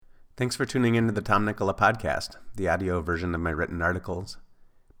Thanks for tuning into the Tom Nicola Podcast, the audio version of my written articles.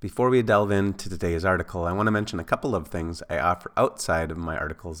 Before we delve into today's article, I want to mention a couple of things I offer outside of my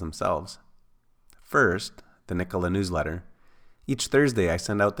articles themselves. First, the Nicola newsletter. Each Thursday I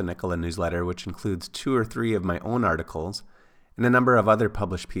send out the Nicola newsletter, which includes 2 or 3 of my own articles and a number of other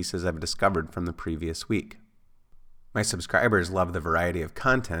published pieces I've discovered from the previous week. My subscribers love the variety of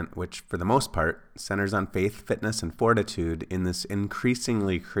content, which, for the most part, centers on faith, fitness, and fortitude in this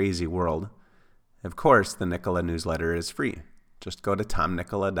increasingly crazy world. Of course, the Nicola newsletter is free. Just go to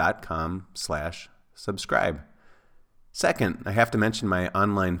tomnicola.com/subscribe. Second, I have to mention my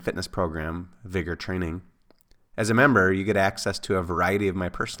online fitness program, Vigor Training. As a member, you get access to a variety of my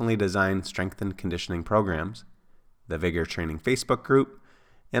personally designed strength and conditioning programs, the Vigor Training Facebook group,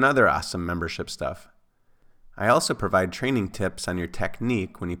 and other awesome membership stuff. I also provide training tips on your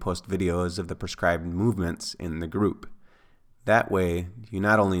technique when you post videos of the prescribed movements in the group. That way, you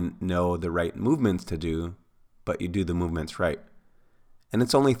not only know the right movements to do, but you do the movements right. And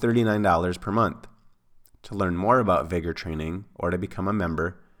it's only $39 per month. To learn more about Vigor Training or to become a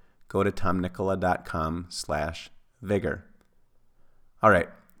member, go to tomnicola.com/vigor. All right,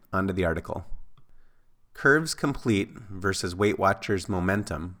 on to the article. Curves Complete versus Weight Watchers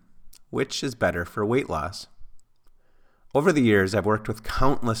Momentum. Which is better for weight loss? Over the years, I've worked with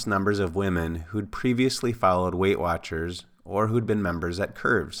countless numbers of women who'd previously followed Weight Watchers or who'd been members at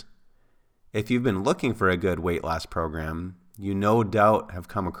Curves. If you've been looking for a good weight loss program, you no doubt have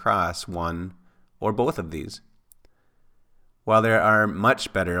come across one or both of these. While there are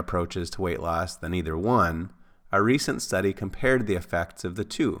much better approaches to weight loss than either one, a recent study compared the effects of the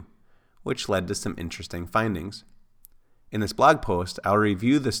two, which led to some interesting findings. In this blog post, I'll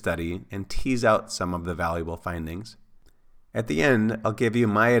review the study and tease out some of the valuable findings. At the end, I'll give you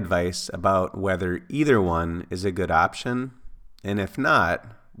my advice about whether either one is a good option, and if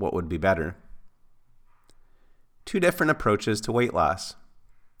not, what would be better. 2 different approaches to weight loss.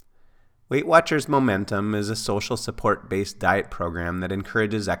 Weight Watchers Momentum is a social support-based diet program that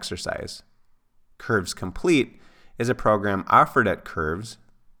encourages exercise. Curves Complete is a program offered at Curves,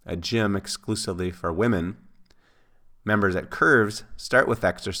 a gym exclusively for women. Members at Curves start with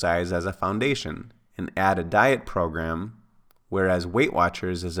exercise as a foundation and add a diet program, whereas Weight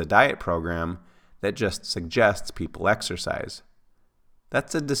Watchers is a diet program that just suggests people exercise.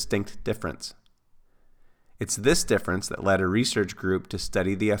 That's a distinct difference. It's this difference that led a research group to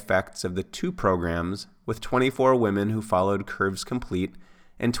study the effects of the 2 programs with 24 women who followed Curves Complete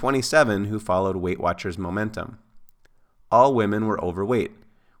and 27 who followed Weight Watchers Momentum. All women were overweight,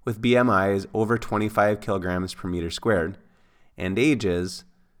 with BMIs over 25 kilograms per meter squared, and ages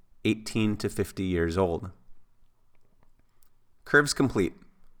 18 to 50 years old. Curves Complete.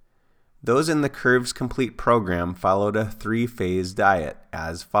 Those in the Curves Complete program followed a 3-phase diet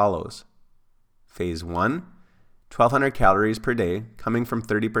as follows. Phase 1, 1,200 calories per day, coming from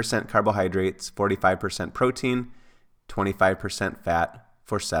 30% carbohydrates, 45% protein, 25% fat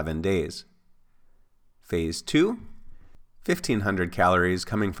for 7 days. Phase 2, 1,500 calories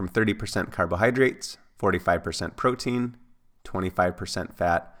coming from 30% carbohydrates, 45% protein, 25%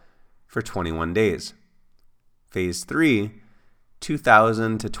 fat for 21 days. Phase 3,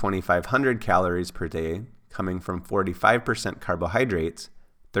 2,000 to 2,500 calories per day, coming from 45% carbohydrates,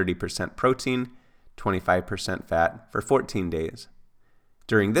 30% protein, 25% fat for 14 days.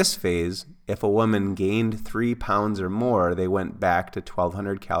 During this phase, if a woman gained 3 pounds or more, they went back to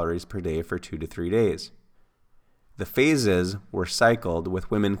 1,200 calories per day for 2 to 3 days. The phases were cycled,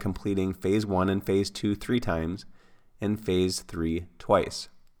 with women completing Phase 1 and Phase 2 3 times and Phase 3 twice.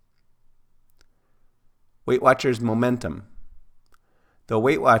 Weight Watchers Momentum. Though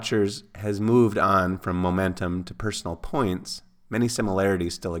Weight Watchers has moved on from momentum to personal points, many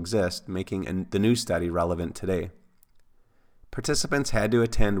similarities still exist, making the new study relevant today. Participants had to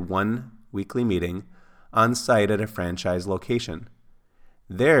attend one weekly meeting on site at a franchise location.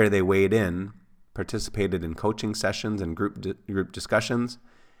 There they weighed in, participated in coaching sessions and group discussions,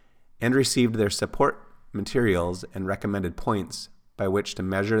 and received their support materials and recommended points by which to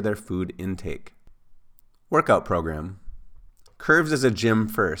measure their food intake. Workout program. Curves is a gym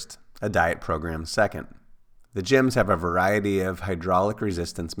first, a diet program second. The gyms have a variety of hydraulic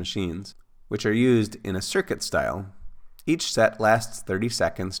resistance machines, which are used in a circuit style. Each set lasts 30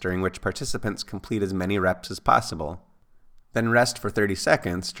 seconds, during which participants complete as many reps as possible, then rest for 30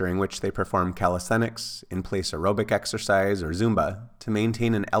 seconds, during which they perform calisthenics, in-place aerobic exercise, or Zumba to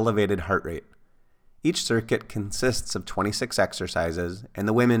maintain an elevated heart rate. Each circuit consists of 26 exercises, and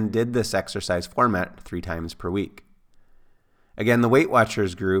the women did this exercise format 3 times per week. Again, the Weight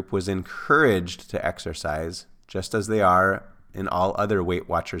Watchers group was encouraged to exercise, just as they are in all other Weight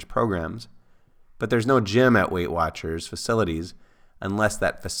Watchers programs, but there's no gym at Weight Watchers facilities unless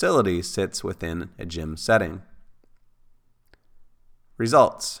that facility sits within a gym setting.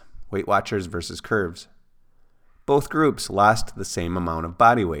 Results: Weight Watchers versus Curves. Both groups lost the same amount of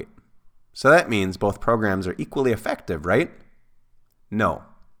body weight. So that means both programs are equally effective, right? No,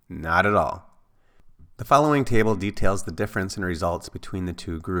 not at all. The following table details the difference in results between the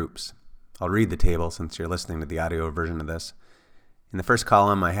two groups. I'll read the table since you're listening to the audio version of this. In the first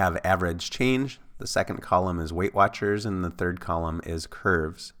column, I have average change. The second column is Weight Watchers, and the third column is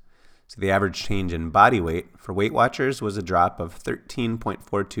curves. So the average change in body weight for Weight Watchers was a drop of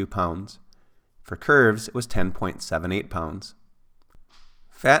 13.42 pounds. For curves, it was 10.78 pounds.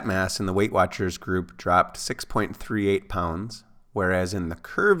 Fat mass in the Weight Watchers group dropped 6.38 pounds, whereas in the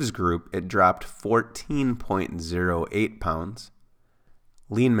curves group, it dropped 14.08 pounds.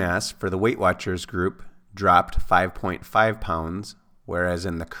 Lean mass for the Weight Watchers group dropped 5.5 pounds, whereas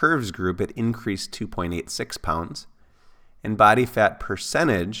in the curves group, it increased 2.86 pounds. And body fat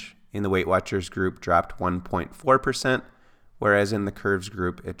percentage in the Weight Watchers group dropped 1.4%, whereas in the curves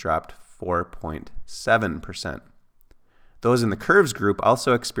group, it dropped 4.7%. Those in the curves group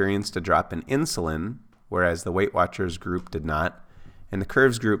also experienced a drop in insulin, whereas the Weight Watchers group did not, and the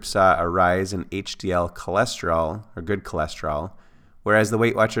curves group saw a rise in HDL cholesterol, or good cholesterol, whereas the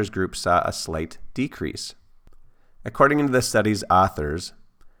Weight Watchers group saw a slight decrease. According to the study's authors,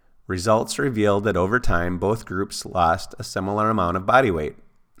 results revealed that over time both groups lost a similar amount of body weight.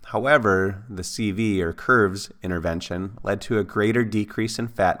 However, the CV, or curves, intervention led to a greater decrease in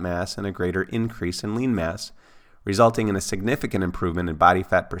fat mass and a greater increase in lean mass, resulting in a significant improvement in body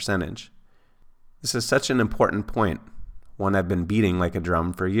fat percentage. This is such an important point, one I've been beating like a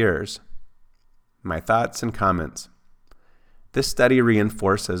drum for years. My thoughts and comments. This study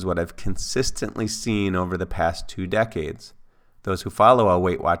reinforces what I've consistently seen over the past 2 decades. Those who follow a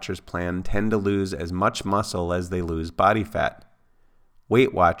Weight Watchers plan tend to lose as much muscle as they lose body fat.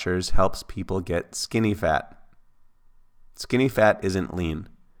 Weight Watchers helps people get skinny fat. Skinny fat isn't lean.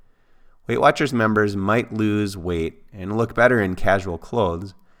 Weight Watchers members might lose weight and look better in casual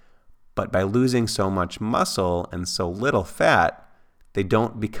clothes, but by losing so much muscle and so little fat, they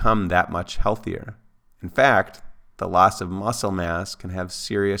don't become that much healthier. In fact, the loss of muscle mass can have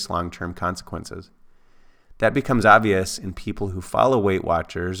serious long-term consequences. That becomes obvious in people who follow Weight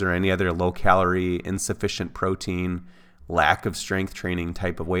Watchers or any other low-calorie, insufficient protein, lack of strength training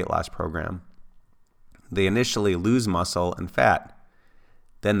type of weight loss program. They initially lose muscle and fat.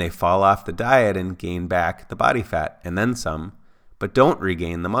 Then they fall off the diet and gain back the body fat, and then some, but don't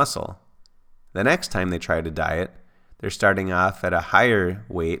regain the muscle. The next time they try to diet, they're starting off at a higher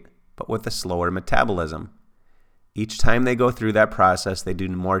weight, but with a slower metabolism. Each time they go through that process, they do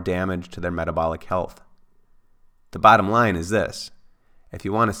more damage to their metabolic health. The bottom line is this: if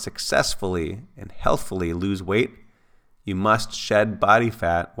you want to successfully and healthfully lose weight, you must shed body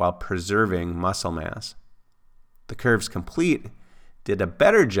fat while preserving muscle mass. The Curves Complete did a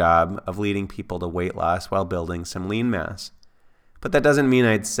better job of leading people to weight loss while building some lean mass. But that doesn't mean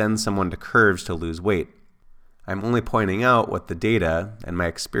I'd send someone to Curves to lose weight. I'm only pointing out what the data and my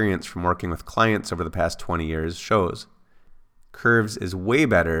experience from working with clients over the past 20 years shows. Curves is way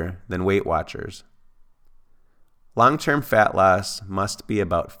better than Weight Watchers. Long-term fat loss must be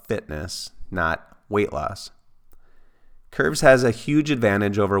about fitness, not weight loss. Curves has a huge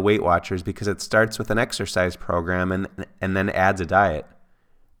advantage over Weight Watchers because it starts with an exercise program and then adds a diet.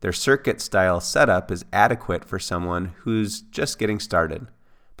 Their circuit-style setup is adequate for someone who's just getting started,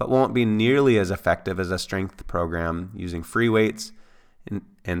 but won't be nearly as effective as a strength program using free weights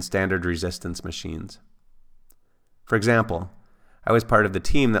and standard resistance machines. For example, I was part of the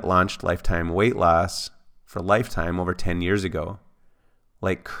team that launched Lifetime Weight Loss for Lifetime over 10 years ago.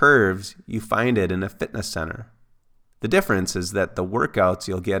 Like Curves, you find it in a fitness center. The difference is that the workouts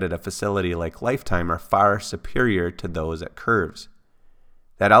you'll get at a facility like Lifetime are far superior to those at Curves.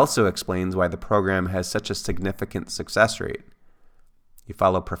 That also explains why the program has such a significant success rate. You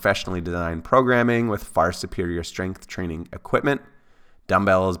follow professionally designed programming with far superior strength training equipment,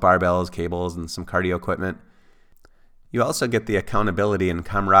 dumbbells, barbells, cables, and some cardio equipment. You also get the accountability and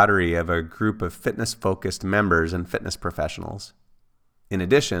camaraderie of a group of fitness-focused members and fitness professionals. In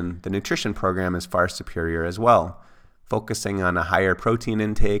addition, the nutrition program is far superior as well, focusing on a higher protein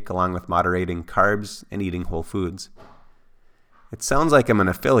intake along with moderating carbs and eating whole foods. It sounds like I'm an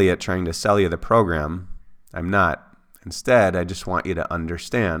affiliate trying to sell you the program. I'm not. Instead, I just want you to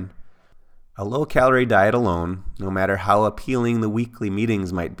understand. A low-calorie diet alone, no matter how appealing the weekly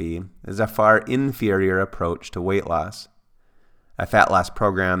meetings might be, is a far inferior approach to weight loss. A fat loss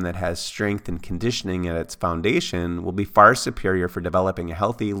program that has strength and conditioning at its foundation will be far superior for developing a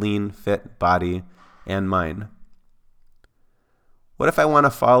healthy, lean, fit body and mind. What if I want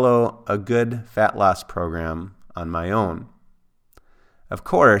to follow a good fat loss program on my own? Of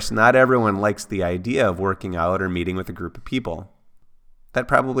course, not everyone likes the idea of working out or meeting with a group of people. That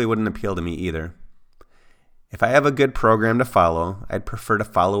probably wouldn't appeal to me either. If I have a good program to follow, I'd prefer to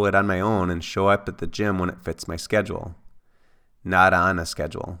follow it on my own and show up at the gym when it fits my schedule, not on a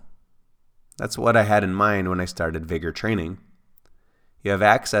schedule. That's what I had in mind when I started Vigor Training. You have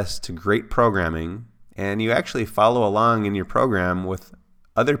access to great programming, and you actually follow along in your program with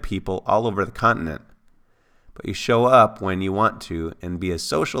other people all over the continent. But you show up when you want to and be as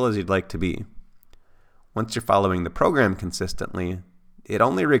social as you'd like to be. Once you're following the program consistently, it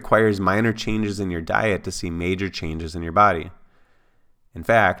only requires minor changes in your diet to see major changes in your body. In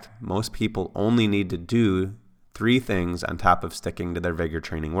fact, most people only need to do 3 things on top of sticking to their Vigor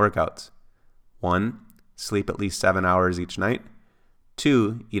Training workouts. 1, sleep at least 7 hours each night.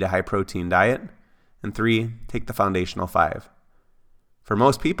 2, eat a high-protein diet. And 3, take the foundational 5. For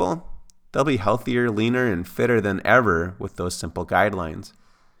most people, they'll be healthier, leaner, and fitter than ever with those simple guidelines.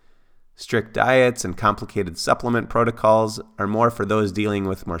 Strict diets and complicated supplement protocols are more for those dealing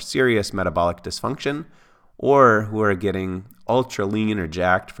with more serious metabolic dysfunction or who are getting ultra lean or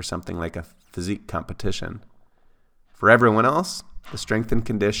jacked for something like a physique competition. For everyone else, the strength and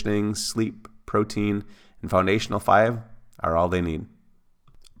conditioning, sleep, protein, and foundational 5 are all they need.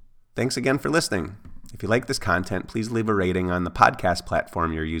 Thanks again for listening. If you like this content, please leave a rating on the podcast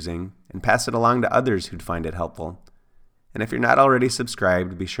platform you're using and pass it along to others who'd find it helpful. And if you're not already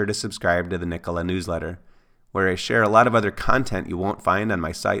subscribed, be sure to subscribe to the Nicola newsletter, where I share a lot of other content you won't find on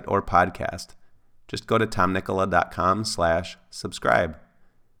my site or podcast. Just go to tomnicola.com/subscribe.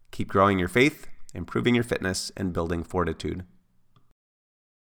 Keep growing your faith, improving your fitness, and building fortitude.